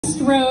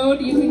West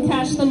Road. You can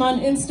catch them on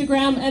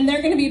Instagram, and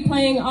they're going to be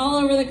playing all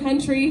over the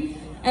country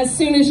as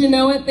soon as you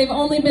know it. They've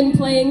only been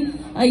playing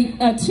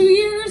 2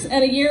 years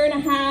and a year and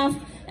a half,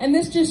 and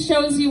this just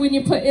shows you when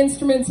you put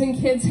instruments in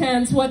kids'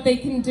 hands what they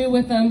can do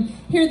with them.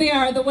 Here they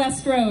are, the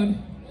West Road.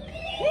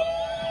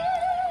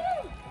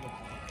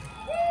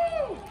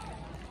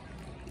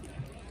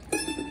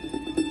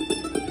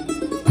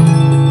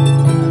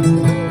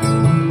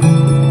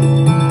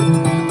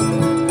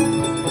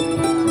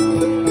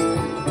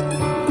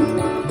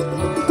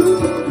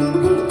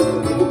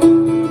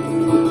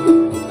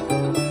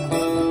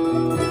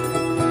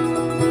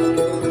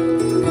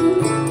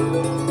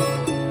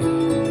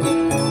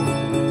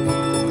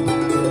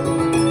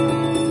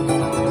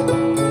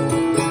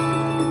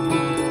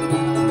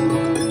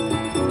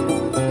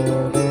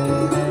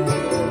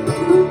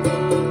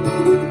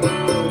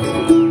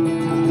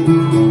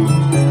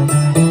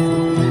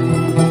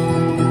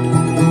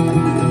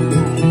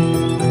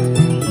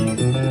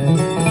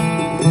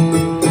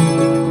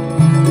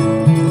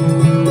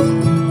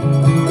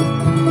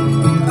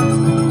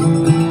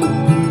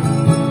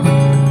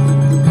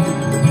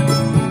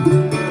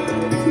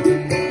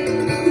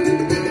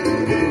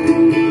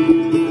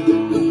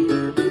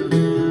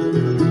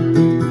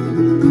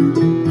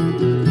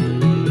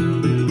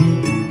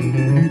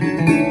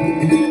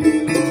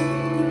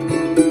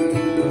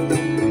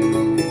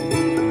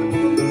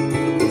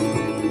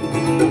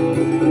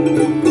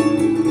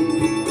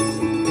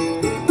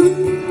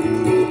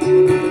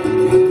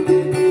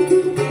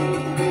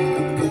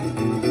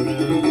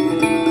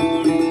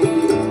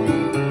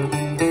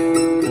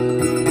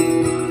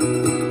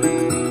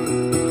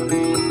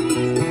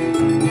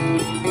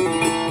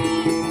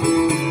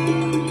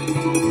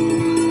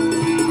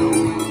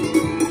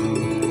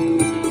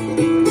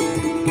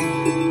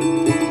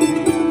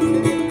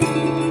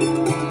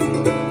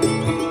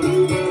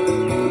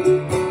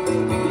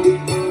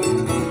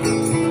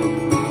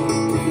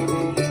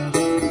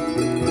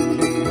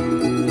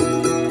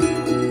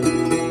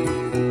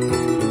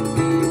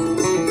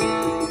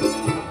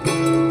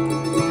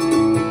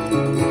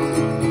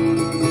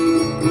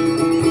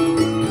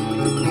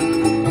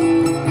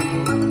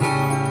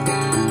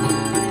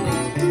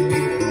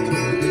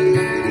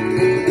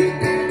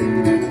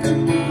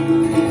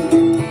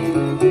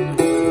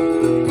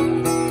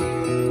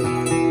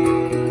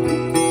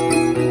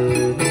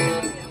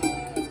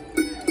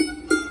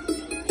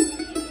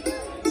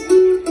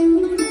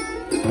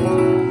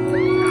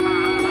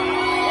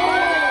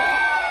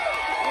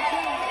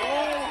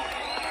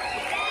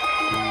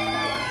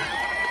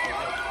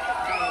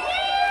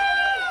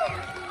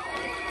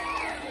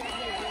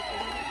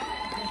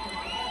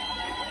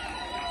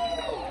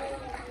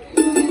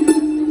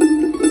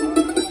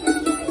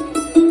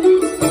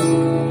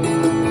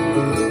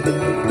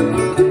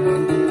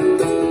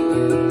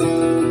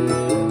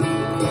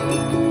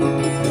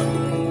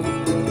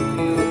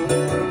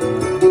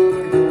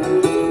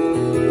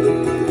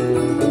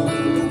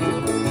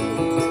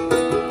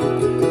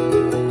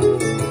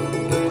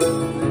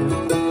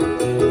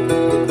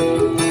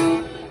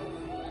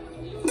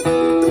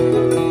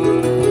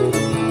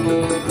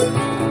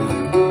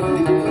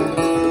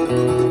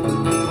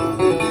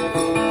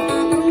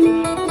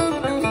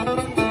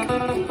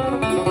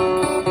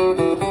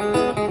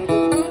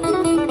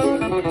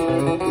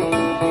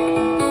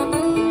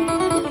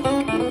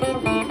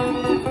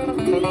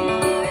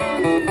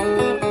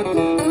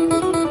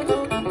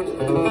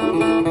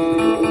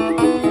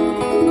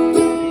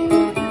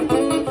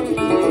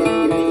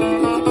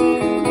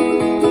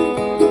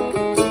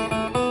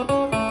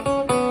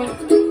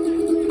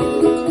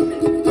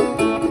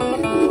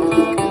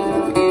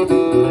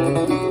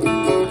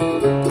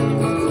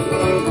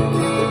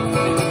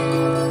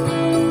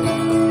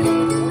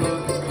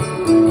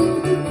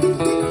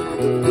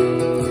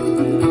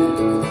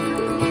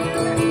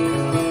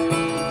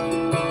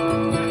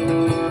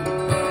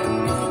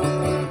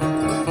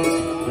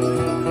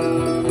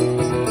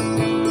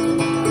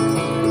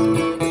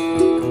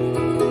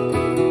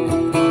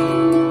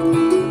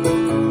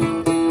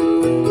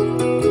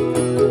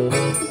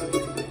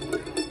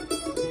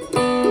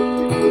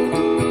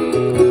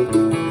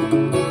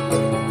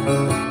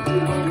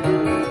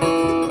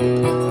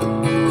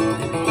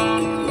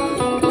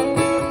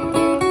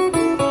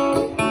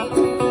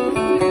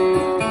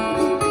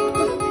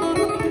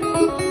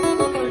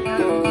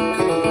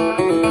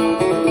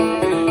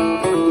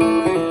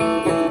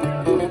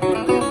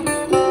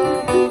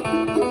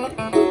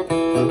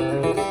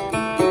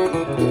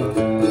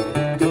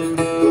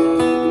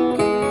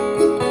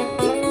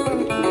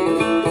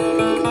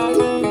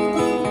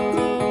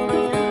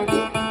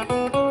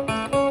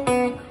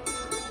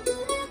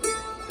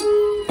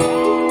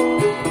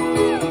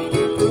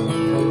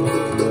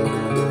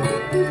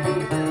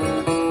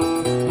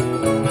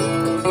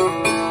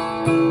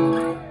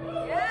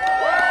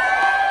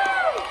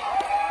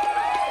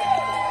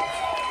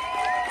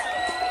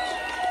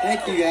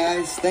 Thank you,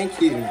 guys.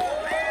 Thank you.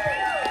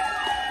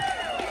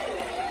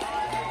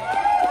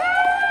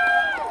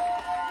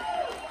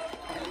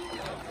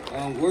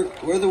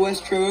 We're the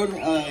West Road.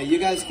 You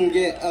guys can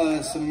get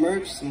some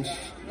merch, some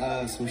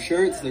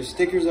shirts. There's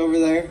stickers over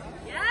there.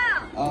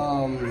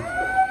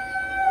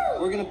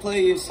 We're gonna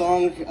play you a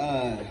song.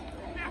 I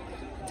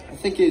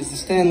think it's the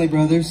Stanley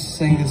Brothers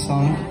sang this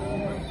song,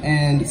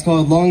 and it's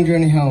called "Long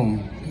Journey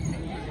Home."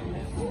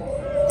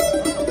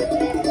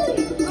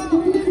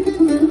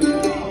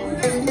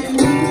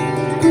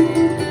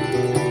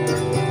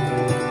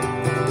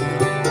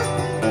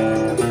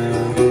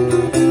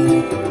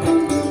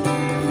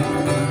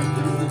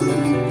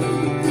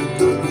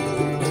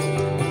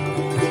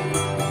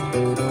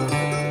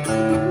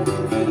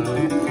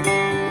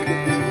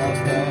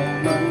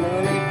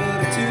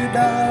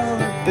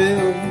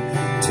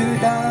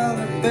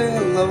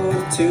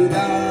 $2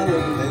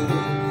 bill.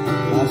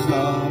 Lost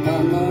all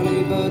my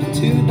money but a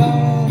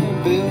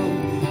 $2 bill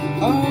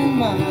on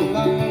my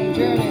long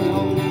journey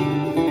home.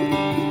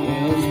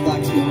 Well, it's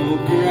black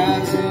smoke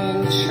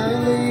rising,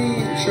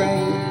 surely a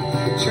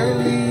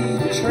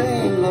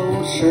train,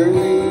 Lord,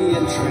 surely a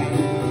train.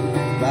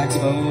 Black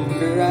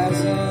smoke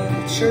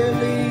rising,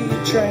 surely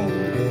a train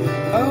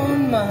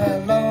on my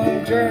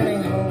long journey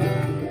home.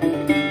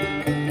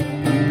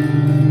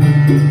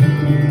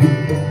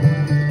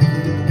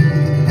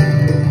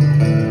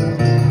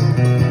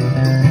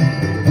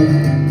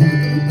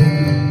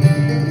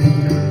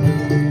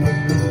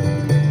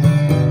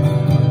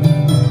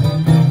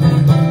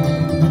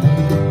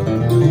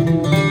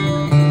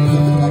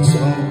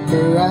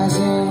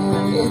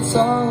 It's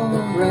all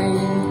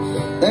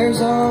rain,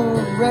 there's all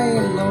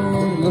rain,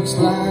 Lord, looks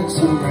like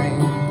some rain.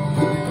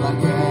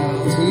 Like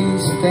as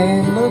east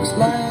and looks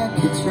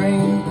like it's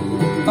rain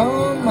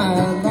on my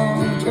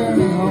long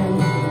journey home.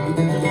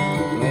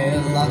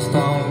 Well, lost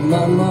all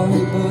my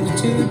money but a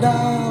 $2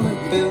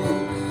 bill,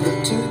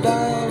 $2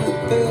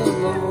 bill,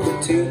 Lord, a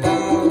 $2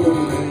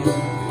 bill.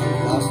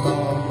 Lost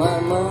all my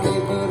money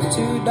but a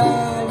 $2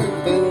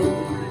 bill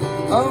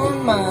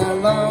on my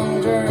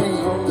long journey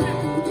home.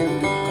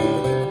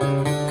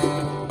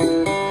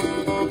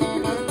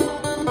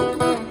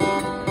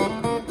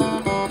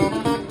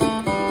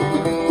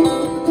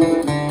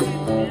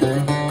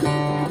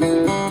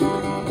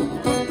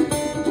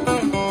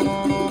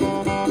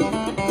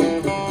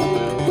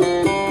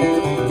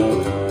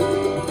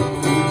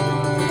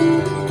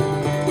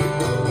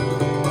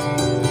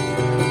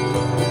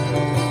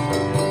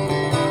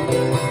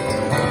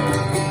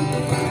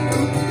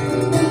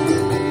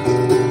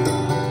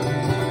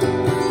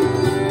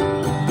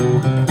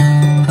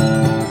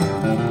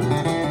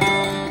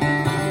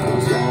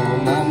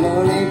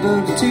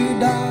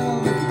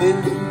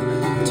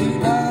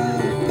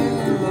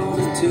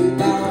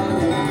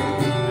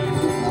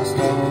 Lost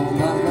all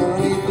my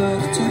money but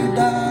a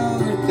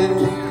 $2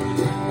 bill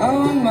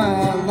on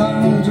my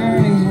long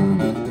journey home.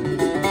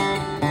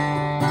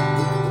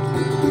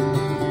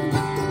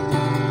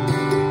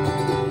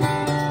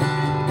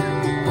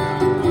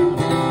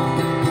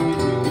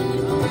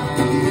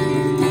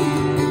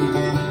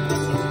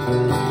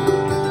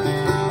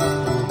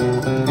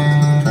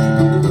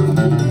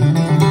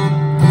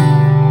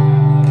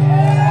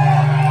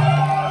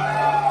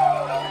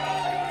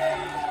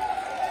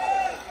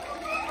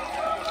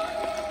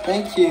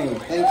 Thank you,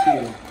 thank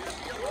you.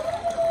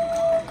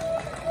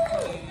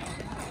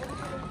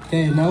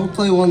 Okay, now we'll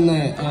play one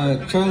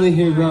that Charlie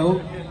here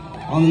wrote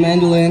on the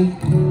mandolin.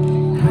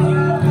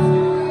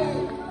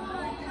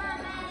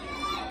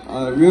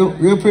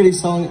 Real pretty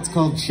song, it's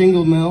called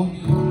Shingle Mill.